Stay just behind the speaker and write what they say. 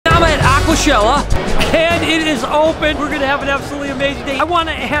aquashella, and it is open. We're gonna have an absolutely amazing day. I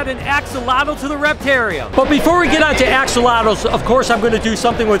wanna add an axolotl to the Reptarium. But before we get on to axolotls, of course I'm gonna do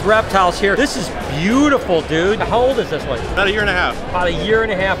something with reptiles here. This is beautiful, dude. How old is this one? About a year and a half. About a year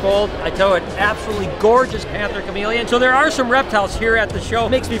and a half old. I tell you, absolutely gorgeous panther chameleon. So there are some reptiles here at the show.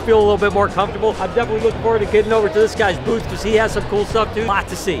 Makes me feel a little bit more comfortable. I'm definitely looking forward to getting over to this guy's booth because he has some cool stuff too. A lot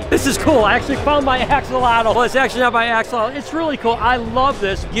to see. This is cool. I actually found my axolotl. Well, it's actually not my axolotl. It's really cool. I love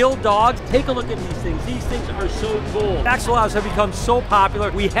this. Gill dogs. Take a look at these things. These things are so cool. Axolotls have become so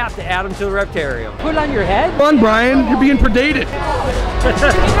popular. We have to add them to the Reptarium. Put it on your head. Come on, Brian. You're being predated.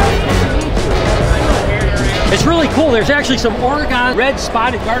 It's really cool. There's actually some Oregon red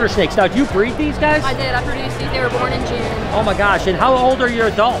spotted garter snakes. Now, do you breed these guys? I did. I produced these. They were born in June. Oh my gosh. And how old are your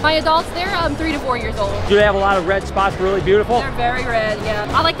adults? My adults, they're 3 to 4 years old. Do they have a lot of red spots, really beautiful? They're very red, yeah.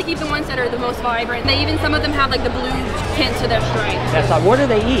 I like to keep the ones that are the most vibrant. Some of them have like the blue tint to their stripes. That's not, what do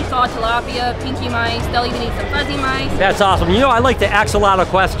they eat? Saw tilapia, pinky mice. They'll even eat some fuzzy mice. That's awesome. You know, I like to axolotl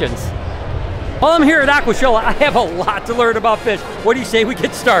questions. While I'm here at Aquashella, I have a lot to learn about fish. What do you say we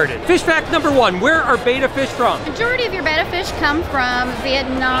get started? Fish fact number 1, where are betta fish from? Majority of your betta fish come from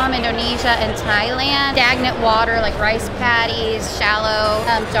Vietnam, Indonesia, and Thailand. Stagnant water like rice paddies, shallow,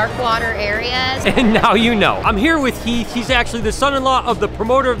 dark water areas. And now you know. I'm here with Heath. He's actually the son-in-law of the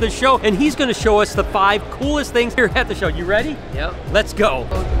promoter of the show, and he's gonna show us the 5 coolest things here at the show. You ready? Yep. Let's go.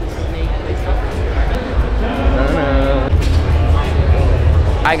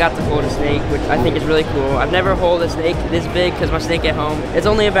 I got to hold a snake, which I think is really cool. I've never held a snake this big because my snake at home, it's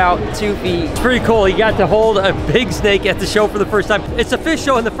only about 2 feet. It's pretty cool. He got to hold a big snake at the show for the first time. It's a fish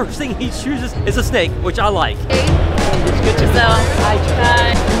show, and the first thing he chooses is a snake, which I like. It's good to sell. I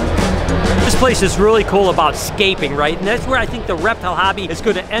tried. This place is really cool about scaping, right? And that's where I think the reptile hobby is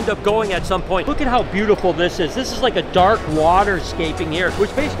going to end up going at some point. Look at how beautiful this is. This is like a dark water scaping here,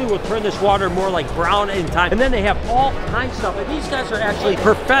 which basically will turn this water more like brown in time. And then they have all kinds of stuff. And these guys are actually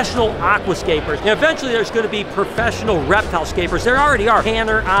professional aquascapers. And eventually there's going to be professional reptile scapers. There already are.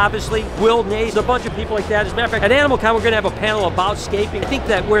 Tanner, obviously, Will Nays, a bunch of people like that. As a matter of fact, at ANIMALCON, we're going to have a panel about scaping. I think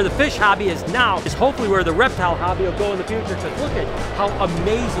that where the fish hobby is now is hopefully where the reptile hobby will go in the future. Because look at how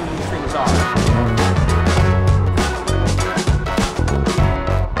amazing these things are.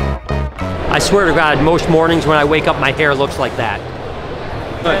 I swear to God, most mornings when I wake up, my hair looks like that.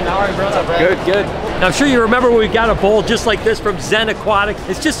 Good, good. Now, I'm sure you remember when we got a bowl just like this from Zen Aquatics.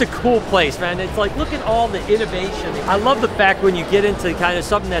 It's just a cool place, man. It's like, look at all the innovation. I love the fact when you get into kind of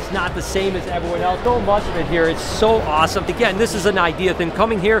something that's not the same as everyone else. So much of it here. It's so awesome. Again, this is an idea thing.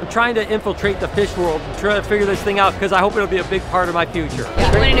 Coming here, I'm trying to infiltrate the fish world and try to figure this thing out because I hope it'll be a big part of my future.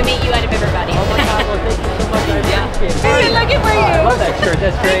 Yeah, I wanted to meet you out of everybody. Oh my God, well, thank you so much. I appreciate it. Hey, looking for you. I love that shirt.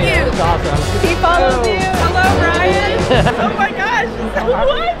 That's great. Thank you. That's awesome. He follows you. Hello, Brian. Oh my gosh.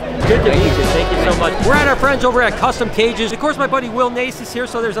 What? Good to meet you. Thank you so much. We're at our friends over at Custom Cages. Of course, my buddy Will Nace is here,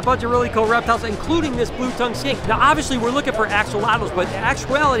 so there's a bunch of really cool reptiles, including this blue-tongued skink. Now, obviously, we're looking for axolotls, but in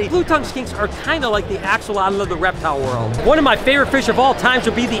actuality, blue-tongued skinks are kind of like the axolotl of the reptile world. One of my favorite fish of all times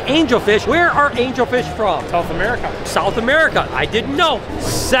would be the angelfish. Where are angelfish from? South America. South America. I didn't know.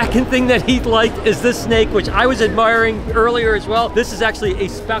 Second thing that he liked is this snake, which I was admiring earlier as well. This is actually a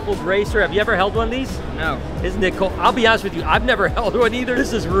speckled racer. Have you ever held one of these? No. Isn't it cool? I'll be honest with you, I've never held one either.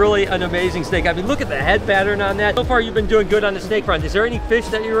 This is really an amazing snake. I mean, look at the head pattern on that. So far, you've been doing good on the snake front. Is there any fish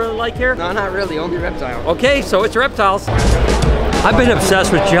that you really like here? No, not really, only reptile. Okay, so it's reptiles. I've been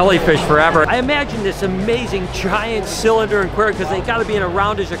obsessed with jellyfish forever. I imagine this amazing giant cylinder aquarium because they gotta be in a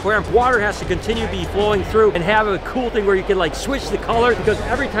roundish aquarium. Water has to continue to be flowing through and have a cool thing where you can like switch the color because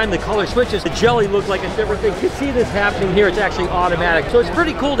every time the color switches, the jelly looks like a different thing. You see this happening here, it's actually automatic. So it's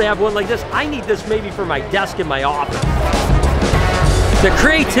pretty cool to have one like this. I need this maybe for my desk in my office. The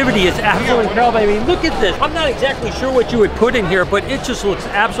creativity is absolutely incredible. I mean, look at this. I'm not exactly sure what you would put in here, but it just looks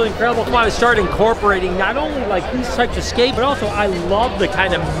absolutely incredible. I want to start incorporating not only like these types of scapes, but also I love the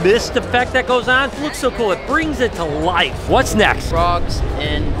kind of mist effect that goes on. It looks so cool. It brings it to life. What's next? Frogs,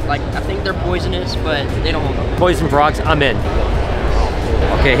 and like, I think they're poisonous, but they don't hold them. Poison frogs, I'm in.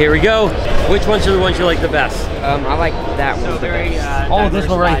 Okay, here we go. Which ones are the ones you like the best? I like that one. Oh, this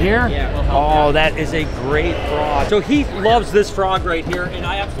one right here? Yeah. Oh, that is a great frog. So Heath loves this frog right here, and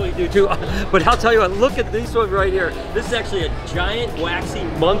I absolutely do too. But I'll tell you what, look at this one right here. This is actually a giant waxy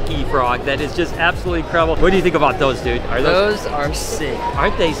monkey frog that is just absolutely incredible. What do you think about those, dude? Are those are sick.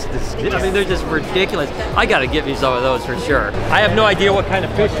 Aren't they? I mean, they're just ridiculous. I gotta give you some of those for sure. I have no idea what kind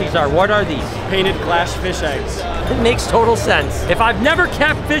of fish these are. What are these? Painted glass fish eggs. It makes total sense. If I've never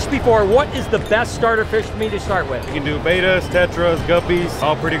kept fish before, what is the best starter fish for me to start start with? You can do betas, tetras, guppies,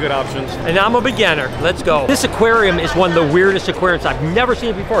 all pretty good options. And I'm a beginner. Let's go. This aquarium is one of the weirdest aquariums. I've never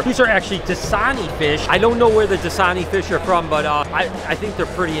seen it before. These are actually Dasani fish. I don't know where the Dasani fish are from, but I think they're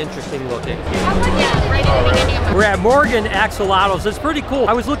pretty interesting looking. Yeah, right in the beginning of We're at Morgan Axolotls. It's pretty cool.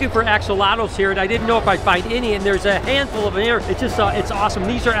 I was looking for axolotls here, and I didn't know if I'd find any, and there's a handful of them here. It's just, it's awesome.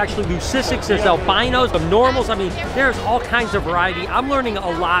 These are actually leucistics. There's albinos, some normals. I mean, there's all kinds of variety. I'm learning a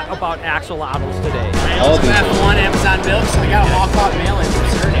lot about axolotls today. I also have one Amazon milk, so I got them all caught mailing from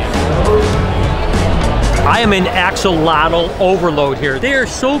Suriname. I am in axolotl overload here. They are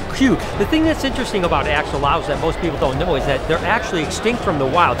so cute. The thing that's interesting about axolotls that most people don't know is that they're actually extinct from the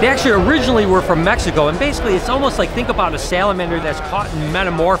wild. They actually originally were from Mexico, and basically it's almost like, think about a salamander that's caught in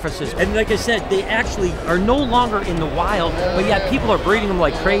metamorphosis. And like I said, they actually are no longer in the wild, but yet people are breeding them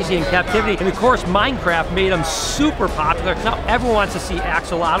like crazy in captivity. And of course, Minecraft made them super popular. Now everyone wants to see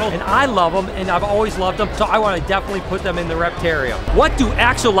axolotl, and I love them, and I've always loved them, so I want to definitely put them in the Reptarium. What do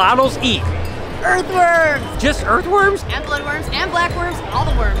axolotls eat? earthworms. Just earthworms? And bloodworms and black worms, all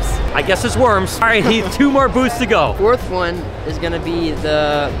the worms. I guess it's worms. All right, need 2 more booths to go. Fourth one is gonna be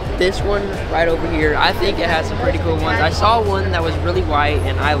this one right over here. I think it has some pretty cool ones. I saw one that was really white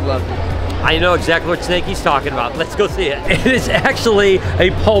and I loved it. I know exactly what snake he's talking about. Let's go see it. It is actually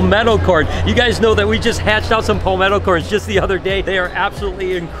a palmetto corn. You guys know that we just hatched out some palmetto corns just the other day. They are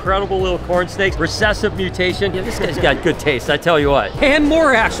absolutely incredible little corn snakes. Recessive mutation. Yeah, this guy's got good taste, I tell you what. And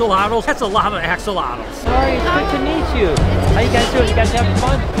more axolotls. That's a lot of axolotls. Sorry, it's good to meet you. How you guys doing? You guys having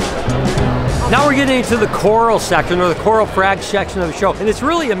fun? Now we're getting into the coral section, or the coral frag section of the show. And it's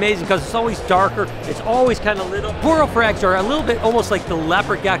really amazing because it's always darker. It's always kind of lit up. Coral frags are a little bit almost like the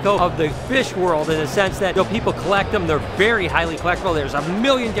leopard gecko of the fish world, in the sense that, you know, people collect them. They're very highly collectible. There's a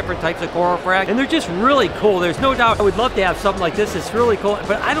million different types of coral frag, and they're just really cool. There's no doubt I would love to have something like this. It's really cool,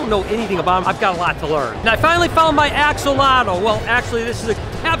 but I don't know anything about them. I've got a lot to learn. And I finally found my axolotl. Well, actually, this is an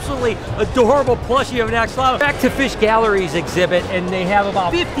absolutely adorable plushie of an axolotl. Back to Fish Gallery's exhibit, and they have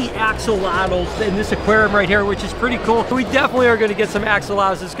about 50 axolotls in this aquarium right here, which is pretty cool. We definitely are going to get some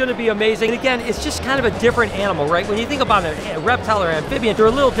axolotls. It's going to be amazing. And again, it's just kind of a different animal, right? When you think about a reptile or amphibian, they're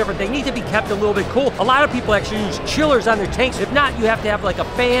a little different. They need to be kept a little bit cool. A lot of people actually use chillers on their tanks. If not, you have to have like a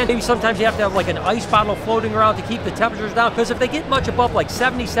fan. Maybe sometimes you have to have like an ice bottle floating around to keep the temperatures down, because if they get much above like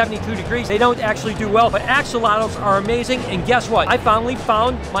 70, 72 degrees, they don't actually do well. But axolotls are amazing, and guess what? I finally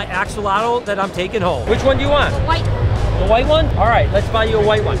found my axolotl that I'm taking home. Which one do you want? White. The white one? All right, let's buy you a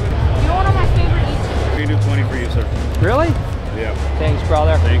white one. You're one of my favorite eats. We can do 20 for you, sir. Really? Yeah. Thanks,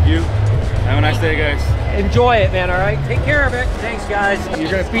 brother. Thank you. Have a nice day, guys. Enjoy it, man, all right? Take care of it. Thanks, guys.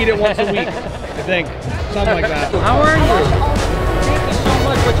 You're going to feed it once a week, I think. Something like that. How are you? Thank you so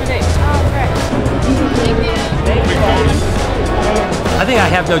much. What's your name? Thank you. I think I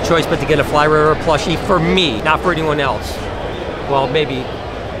have no choice but to get a Fly River plushie for me, not for anyone else. Well, maybe,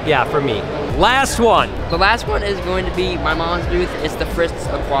 yeah, for me. Last one. The last one is going to be my mom's booth. It's the Fritz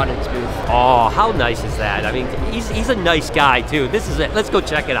Aquatics booth. Oh, how nice is that? I mean, he's a nice guy too. This is it. Let's go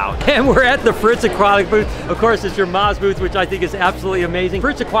check it out. And we're at the Fritz Aquatic booth. Of course, it's your mom's booth, which I think is absolutely amazing.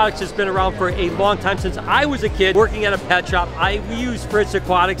 Fritz Aquatics has been around for a long time. Since I was a kid working at a pet shop, we use Fritz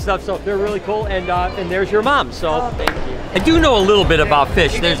Aquatic stuff, so they're really cool. And there's your mom. So thank you. I do know a little bit about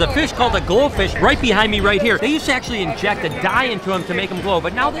fish. There's a fish called a glowfish right behind me right here. They used to actually inject a dye into them to make them glow,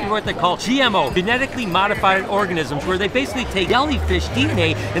 but now they do what they call GMO, genetically modified organisms, where they basically take jellyfish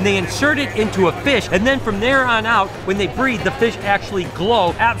DNA and they insert it into a fish, and then from there on out, when they breed, the fish actually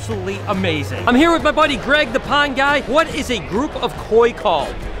glow. Absolutely amazing. I'm here with my buddy Greg, the pond guy. What is a group of koi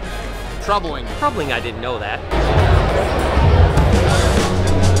called? Troubling. Troubling, I didn't know that.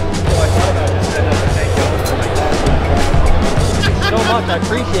 So much, I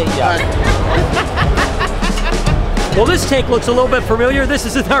appreciate you. Well, this tank looks a little bit familiar. This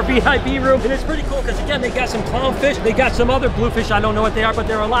is in our VIP room, and it's pretty cool because, again, they got some clownfish, they got some other bluefish. I don't know what they are, but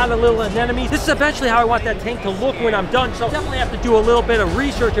there are a lot of little anemones. This is eventually how I want that tank to look when I'm done, so definitely have to do a little bit of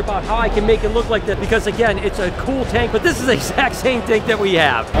research about how I can make it look like that, because, again, it's a cool tank, but this is the exact same tank that we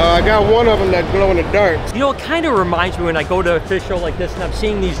have. I got one of them that glow in the dark. You know, it kind of reminds me when I go to a fish show like this and I'm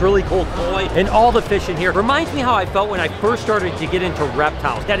seeing these really cool koi and all the fish in here. Reminds me how I felt when I first started to get into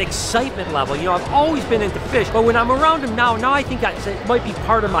reptiles. That excitement level. You know, I've always been into fish, but when I'm around them now I think it might be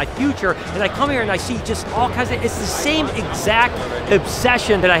part of my future. And I come here and I see just all kinds of, it's the same exact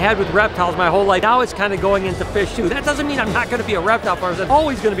obsession that I had with reptiles my whole life. Now it's kind of going into fish too. That doesn't mean I'm not going to be a reptile person. I'm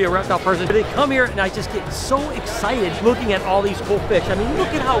always going to be a reptile person. But I come here and I just get so excited looking at all these cool fish. I mean, look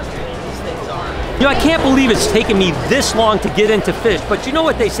at how big these things are. You know, I can't believe it's taken me this long to get into fish, but you know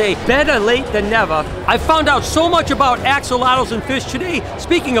what they say, better late than never. I found out so much about axolotls and fish today.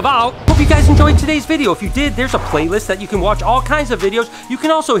 Speaking of out, hope you guys enjoyed today's video. If you did, there's a playlist that you can watch all kinds of videos. You can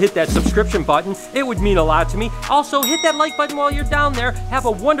also hit that subscription button. It would mean a lot to me. Also, hit that like button while you're down there. Have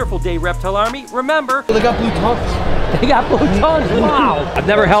a wonderful day, Reptile Army. Remember, They got blue tongues. they got blue tongues. Wow. I've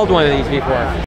never held one of these before.